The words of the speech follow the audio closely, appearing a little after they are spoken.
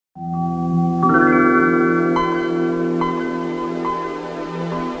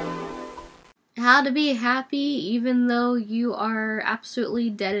How to be happy even though you are absolutely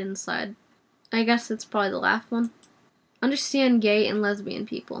dead inside. I guess it's probably the last one. Understand gay and lesbian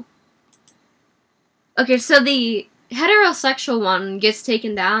people. Okay, so the heterosexual one gets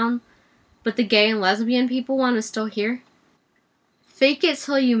taken down, but the gay and lesbian people one is still here. Fake it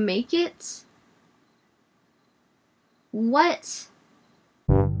till you make it? What?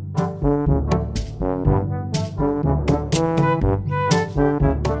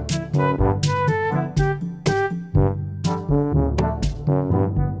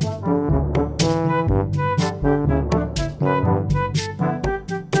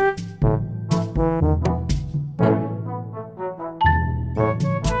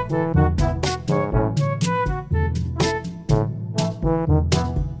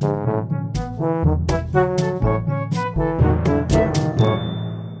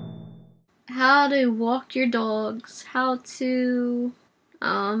 How to walk your dogs, how to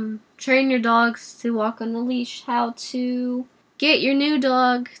train your dogs to walk on a leash, how to get your new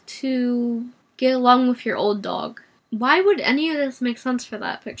dog to get along with your old dog. Why would any of this make sense for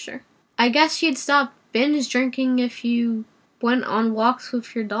that picture? I guess you'd stop binge drinking if you went on walks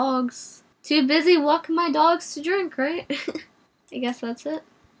with your dogs. Too busy walking my dogs to drink, right? I guess that's it.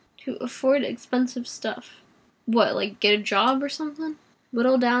 To afford expensive stuff. What, like get a job or something?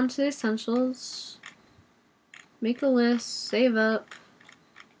 Whittle down to the essentials. Make a list. Save up.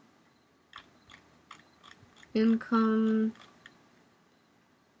 Income.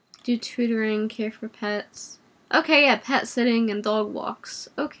 Do tutoring. Care for pets. Okay, yeah, pet sitting and dog walks.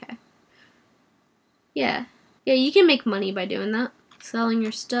 Okay. Yeah. Yeah, you can make money by doing that. Selling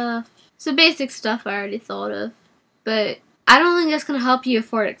your stuff. So basic stuff I already thought of. But I don't think that's going to help you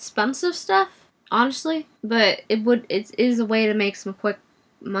afford expensive stuff. Honestly, but it is a way to make some quick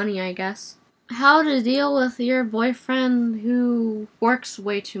money, I guess. How to deal with your boyfriend who works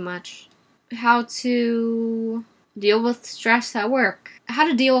way too much. How to deal with stress at work. How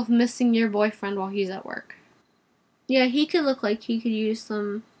to deal with missing your boyfriend while he's at work. Yeah, he could look like he could use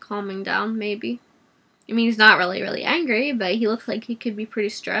some calming down, maybe. I mean, he's not really angry, but he looks like he could be pretty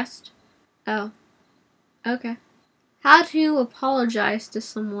stressed. Oh. Okay. How to apologize to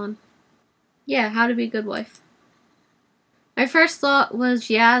someone. Yeah, how to be a good wife. My first thought was,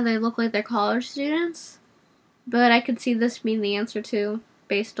 yeah, they look like they're college students. But I could see this being the answer too,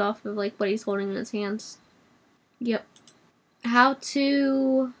 based off of like what he's holding in his hands. Yep. How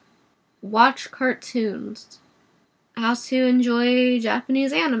to watch cartoons. How to enjoy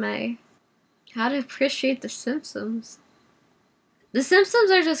Japanese anime. How to appreciate The Simpsons. The Simpsons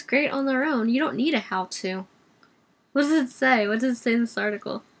are just great on their own. You don't need a how-to. What does it say? What does it say in this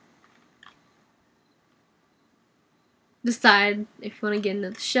article? Decide if you want to get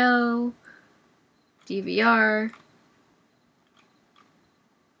into the show, DVR,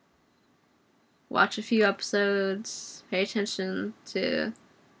 watch a few episodes, pay attention to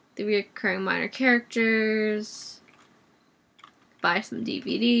the recurring minor characters, buy some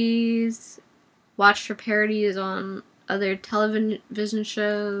DVDs, watch for parodies on other television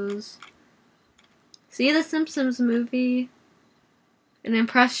shows, see the Simpsons movie, and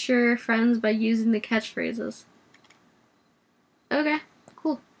impress your friends by using the catchphrases. Okay,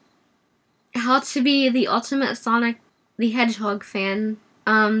 cool. How to be the ultimate Sonic the Hedgehog fan.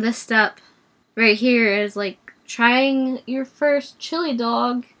 This step right here is like trying your first chili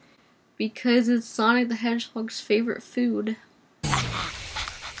dog because it's Sonic the Hedgehog's favorite food.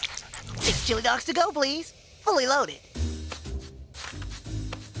 6 chili dogs to go, please. Fully loaded.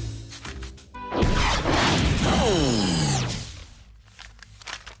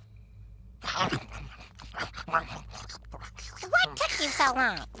 What took you so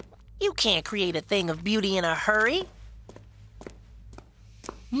long? You can't create a thing of beauty in a hurry.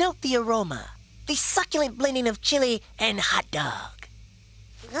 Note the aroma. The succulent blending of chili and hot dog.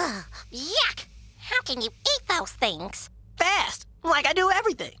 Ugh, yuck! How can you eat those things? Fast, like I do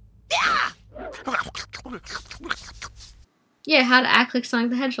everything. Yeah! Yeah, how to act like Sonic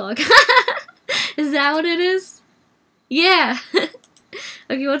the Hedgehog. Is that what it is? Yeah.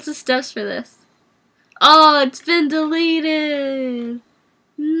 Okay, what's the steps for this? Oh, it's been deleted.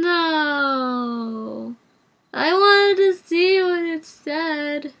 No. I wanted to see what it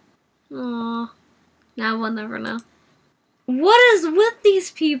said. Aw. Now we'll never know. What is with these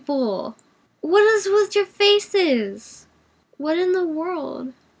people? What is with your faces? What in the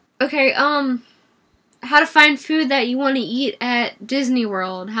world? Okay, how to find food that you want to eat at Disney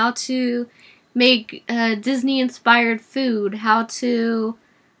World. How to make Disney-inspired food. How to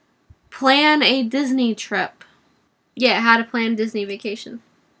plan a Disney trip. Yeah, how to plan Disney vacation.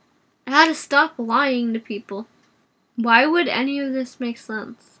 How to stop lying to people. Why would any of this make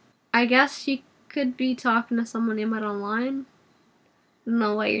sense? I guess you could be talking to someone you met online. I don't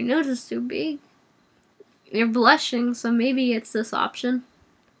know why your nose is too big. You're blushing, so maybe it's this option.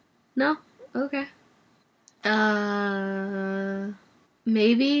 No? Okay.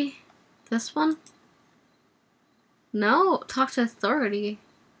 Maybe this one? No, talk to authority.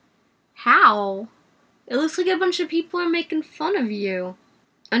 How? It looks like a bunch of people are making fun of you.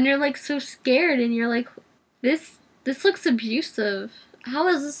 And you're like so scared and you're like, this looks abusive. How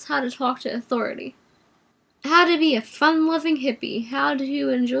is this how to talk to authority? How to be a fun-loving hippie. How to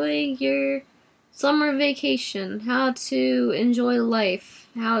enjoy your summer vacation. How to enjoy life.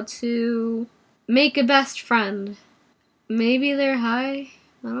 How to make a best friend. Maybe they're high.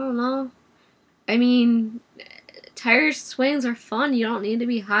 I don't know. I mean, tire swings are fun. You don't need to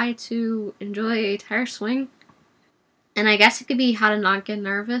be high to enjoy a tire swing. And I guess it could be how to not get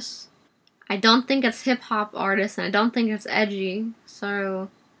nervous. I don't think it's hip-hop artist, and I don't think it's edgy. So,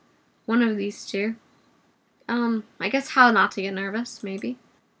 one of these two. I guess how not to get nervous, maybe.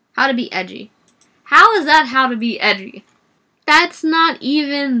 How to be edgy. How is that how to be edgy? That's not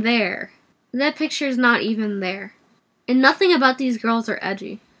even there. That picture's not even there. And nothing about these girls are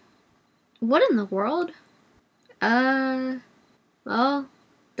edgy. What in the world? Well,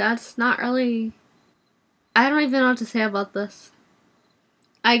 that's not really... I don't even know what to say about this.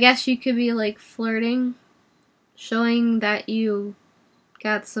 I guess you could be like flirting, showing that you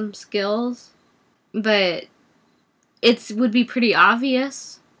got some skills, but it would be pretty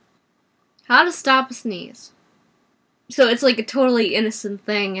obvious. How to stop a sneeze. So it's like a totally innocent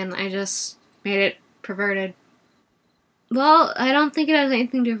thing, and I just made it perverted. Well, I don't think it has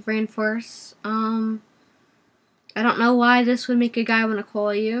anything to do with brain force. I don't know why this would make a guy want to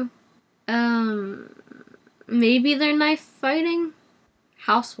call you. Maybe they're knife fighting?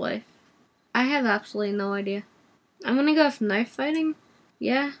 Housewife. I have absolutely no idea. I'm gonna go with knife fighting.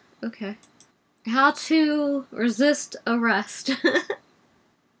 Yeah? Okay. How to resist arrest.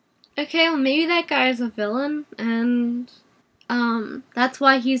 Okay, well maybe that guy is a villain, and that's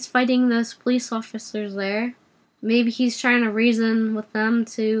why he's fighting those police officers there. Maybe he's trying to reason with them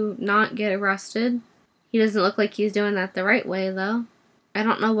to not get arrested. He doesn't look like he's doing that the right way, though. I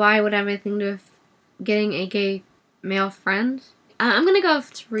don't know why it would have anything to do with getting a gay male friend. I'm gonna go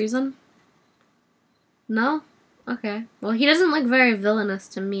with reason. No? Okay. Well, he doesn't look very villainous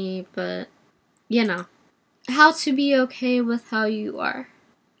to me, but, you know. How to be okay with how you are.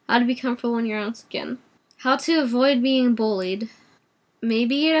 How to be comfortable in your own skin. How to avoid being bullied.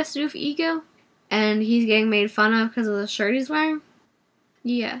 Maybe it has to do with ego? And he's getting made fun of because of the shirt he's wearing?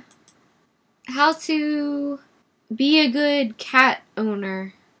 Yeah. How to be a good cat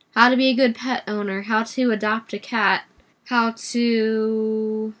owner. How to be a good pet owner. How to adopt a cat. How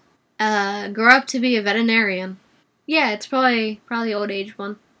to grow up to be a veterinarian. Yeah, it's probably old age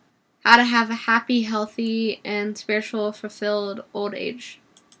one. How to have a happy, healthy, and spiritual fulfilled old age.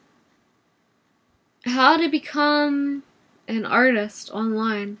 How to become an artist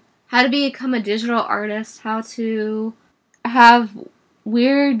online. How to become a digital artist. How to have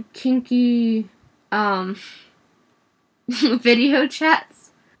weird, kinky video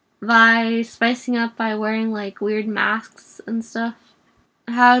chats by spicing up by wearing like weird masks and stuff.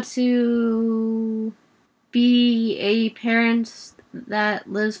 How to be a parent that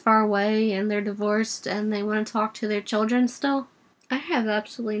lives far away and they're divorced and they want to talk to their children still. I have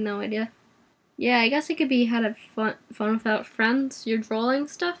absolutely no idea. Yeah, I guess it could be how to have fun without friends. You're drawing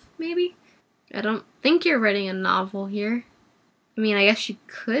stuff, maybe? I don't think you're writing a novel here. I mean, I guess you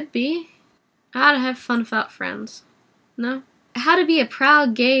could be. How to have fun without friends. No? How to be a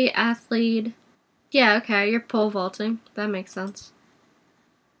proud gay athlete. Yeah, okay, you're pole vaulting. That makes sense.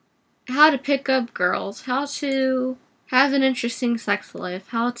 How to pick up girls. How to have an interesting sex life.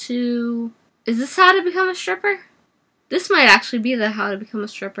 How to... Is this how to become a stripper? This might actually be the how to become a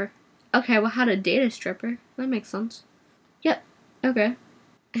stripper. Okay, well, how to date a stripper. That makes sense. Yep, okay.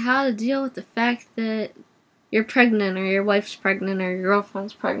 How to deal with the fact that you're pregnant, or your wife's pregnant, or your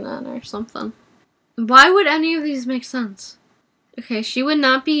girlfriend's pregnant, or something. Why would any of these make sense? Okay, she would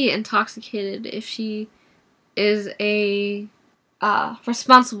not be intoxicated if she is a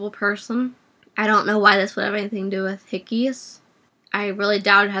responsible person. I don't know why this would have anything to do with hickeys. I really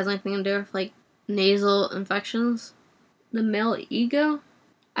doubt it has anything to do with, like, nasal infections. The male ego?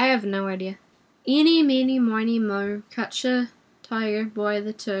 I have no idea. Eeny, meeny, miny, mo, catcha, tiger, boy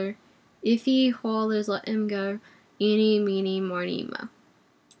the toe. If he hollers, let him go. Eeny, meeny, miny, mo.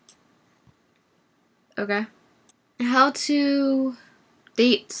 Okay. How to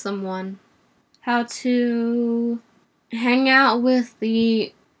date someone. How to hang out with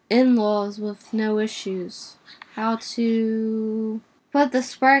the in-laws with no issues. How to Put the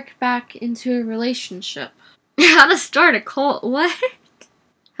spark back into a relationship. How to start a cult? What?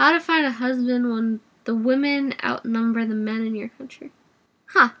 How to find a husband when the women outnumber the men in your country.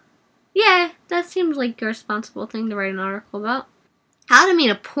 Huh. Yeah, that seems like a responsible thing to write an article about. How to meet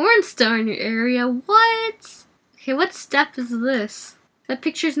a porn star in your area. What? Okay, what step is this? That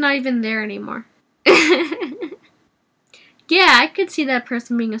picture's not even there anymore. Yeah, I could see that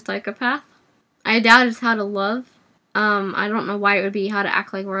person being a psychopath. I doubt it's how to love. I don't know why it would be how to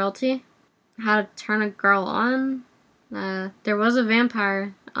act like royalty. How to turn a girl on. There was a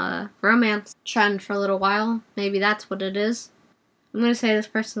vampire romance trend for a little while. Maybe that's what it is. I'm gonna say this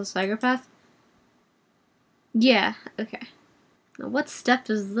person's a psychopath. Yeah, okay. Now what step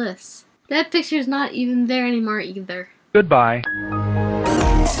is this? That picture's not even there anymore either. Goodbye.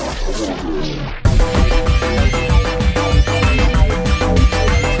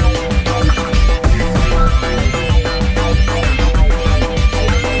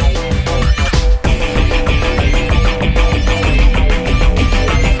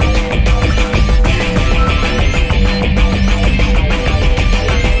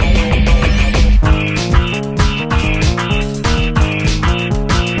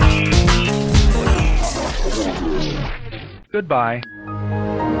 Goodbye.